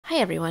Hi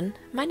everyone,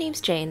 my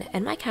name's Jane,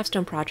 and my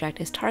Capstone project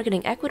is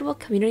targeting equitable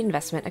community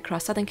investment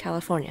across Southern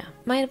California.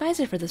 My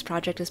advisor for this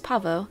project is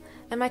Pavo,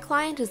 and my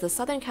client is the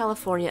Southern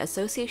California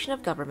Association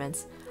of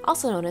Governments,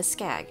 also known as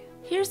SCAG.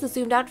 Here's the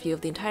zoomed out view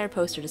of the entire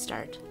poster to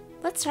start.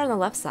 Let's start on the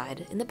left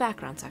side, in the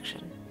background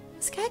section.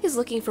 SCAG is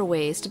looking for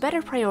ways to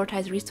better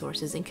prioritize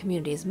resources in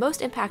communities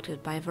most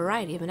impacted by a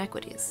variety of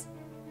inequities.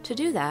 To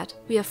do that,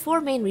 we have four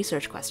main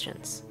research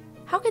questions.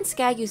 How can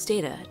SCAG use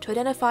data to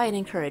identify and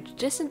encourage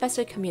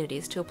disinvested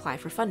communities to apply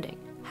for funding?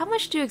 How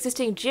much do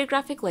existing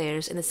geographic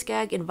layers in the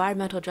SCAG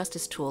environmental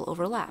justice tool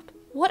overlap?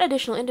 What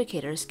additional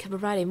indicators can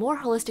provide a more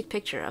holistic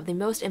picture of the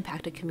most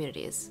impacted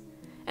communities?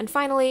 And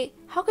finally,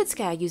 how could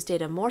SCAG use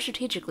data more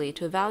strategically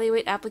to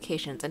evaluate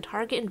applications and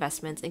target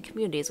investments in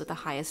communities with the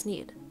highest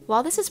need?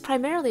 While this is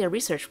primarily a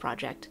research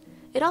project,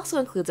 it also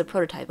includes a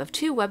prototype of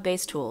two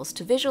web-based tools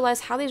to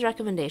visualize how these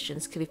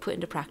recommendations can be put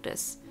into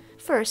practice.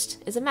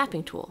 First is a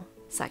mapping tool.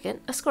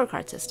 Second, a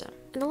scorecard system.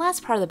 And the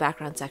last part of the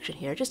background section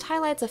here just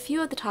highlights a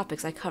few of the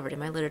topics I covered in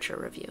my literature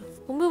review.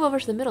 We'll move over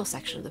to the middle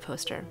section of the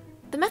poster.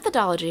 The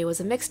methodology was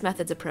a mixed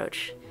methods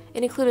approach.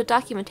 It included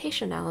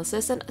documentation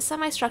analysis and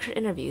semi-structured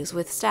interviews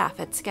with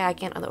staff at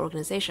SCAG and other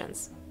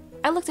organizations.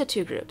 I looked at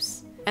two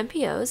groups,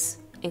 MPOs,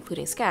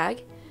 including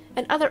SCAG,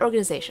 and other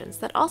organizations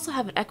that also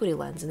have an equity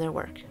lens in their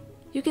work.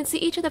 You can see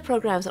each of the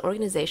programs and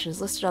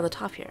organizations listed on the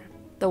top here.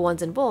 The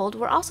ones in bold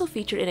were also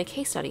featured in a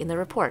case study in the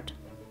report.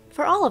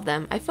 For all of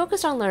them, I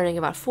focused on learning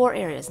about four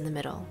areas in the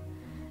middle: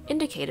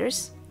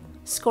 indicators,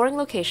 scoring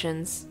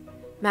locations,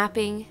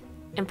 mapping,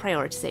 and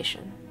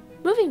prioritization.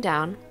 Moving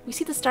down, we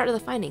see the start of the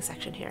findings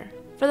section here.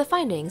 For the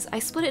findings, I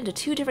split it into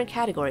two different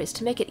categories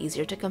to make it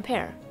easier to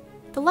compare.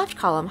 The left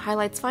column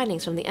highlights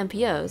findings from the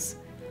MPOs,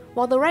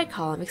 while the right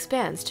column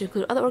expands to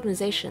include other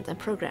organizations and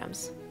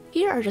programs.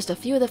 Here are just a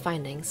few of the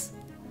findings.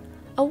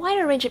 A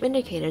wider range of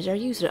indicators are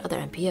used at other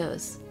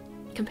MPOs.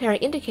 Comparing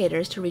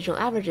indicators to regional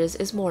averages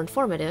is more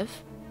informative.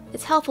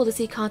 It's helpful to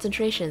see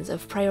concentrations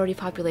of priority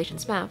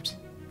populations mapped,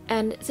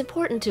 and it's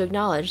important to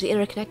acknowledge the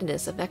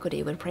interconnectedness of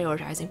equity when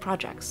prioritizing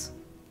projects.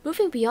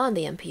 Moving beyond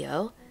the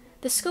MPO,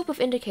 the scope of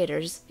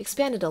indicators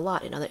expanded a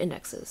lot in other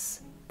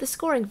indexes. The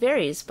scoring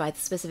varies by the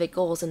specific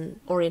goals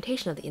and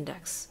orientation of the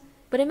index,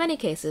 but in many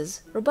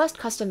cases, robust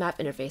custom map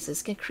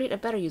interfaces can create a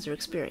better user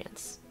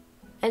experience.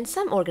 And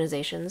some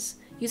organizations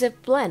use a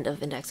blend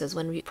of indexes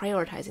when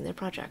prioritizing their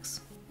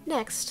projects.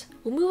 Next,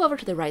 we'll move over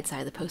to the right side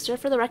of the poster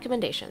for the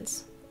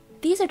recommendations.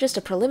 These are just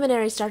a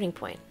preliminary starting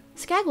point.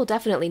 SCAG will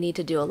definitely need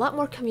to do a lot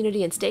more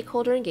community and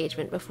stakeholder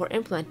engagement before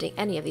implementing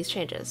any of these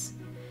changes.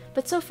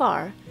 But so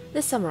far,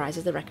 this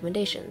summarizes the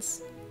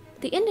recommendations.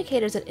 The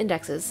indicators and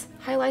indexes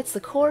highlights the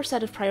core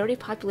set of priority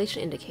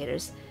population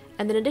indicators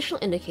and then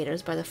additional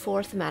indicators by the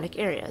four thematic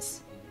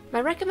areas.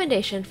 My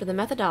recommendation for the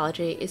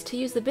methodology is to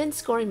use the bin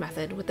scoring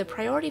method with the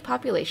priority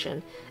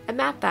population and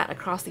map that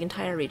across the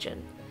entire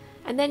region,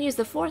 and then use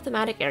the four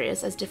thematic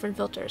areas as different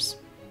filters.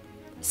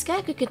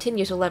 SCAG could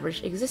continue to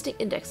leverage existing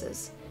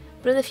indexes,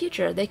 but in the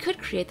future they could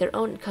create their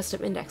own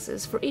custom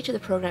indexes for each of the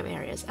program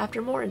areas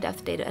after more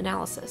in-depth data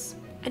analysis.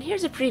 And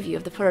here's a preview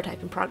of the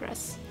prototype in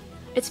progress.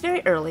 It's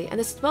very early and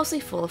this is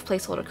mostly full of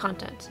placeholder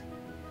content,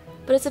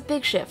 but it's a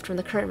big shift from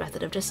the current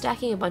method of just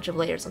stacking a bunch of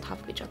layers on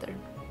top of each other.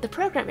 The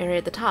program area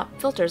at the top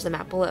filters the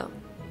map below.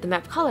 The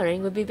map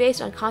coloring would be based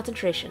on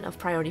concentration of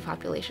priority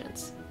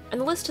populations,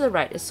 and the list to the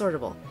right is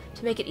sortable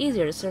to make it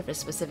easier to surface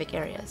specific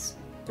areas.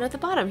 And at the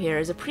bottom here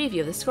is a preview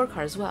of the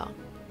scorecard as well.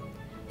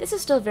 This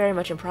is still very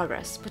much in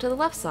progress, but to the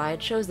left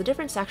side shows the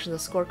different sections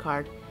of the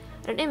scorecard,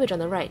 and an image on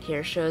the right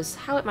here shows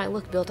how it might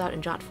look built out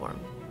in JOT form.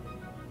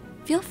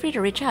 Feel free to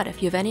reach out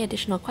if you have any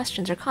additional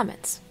questions or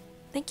comments.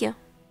 Thank you.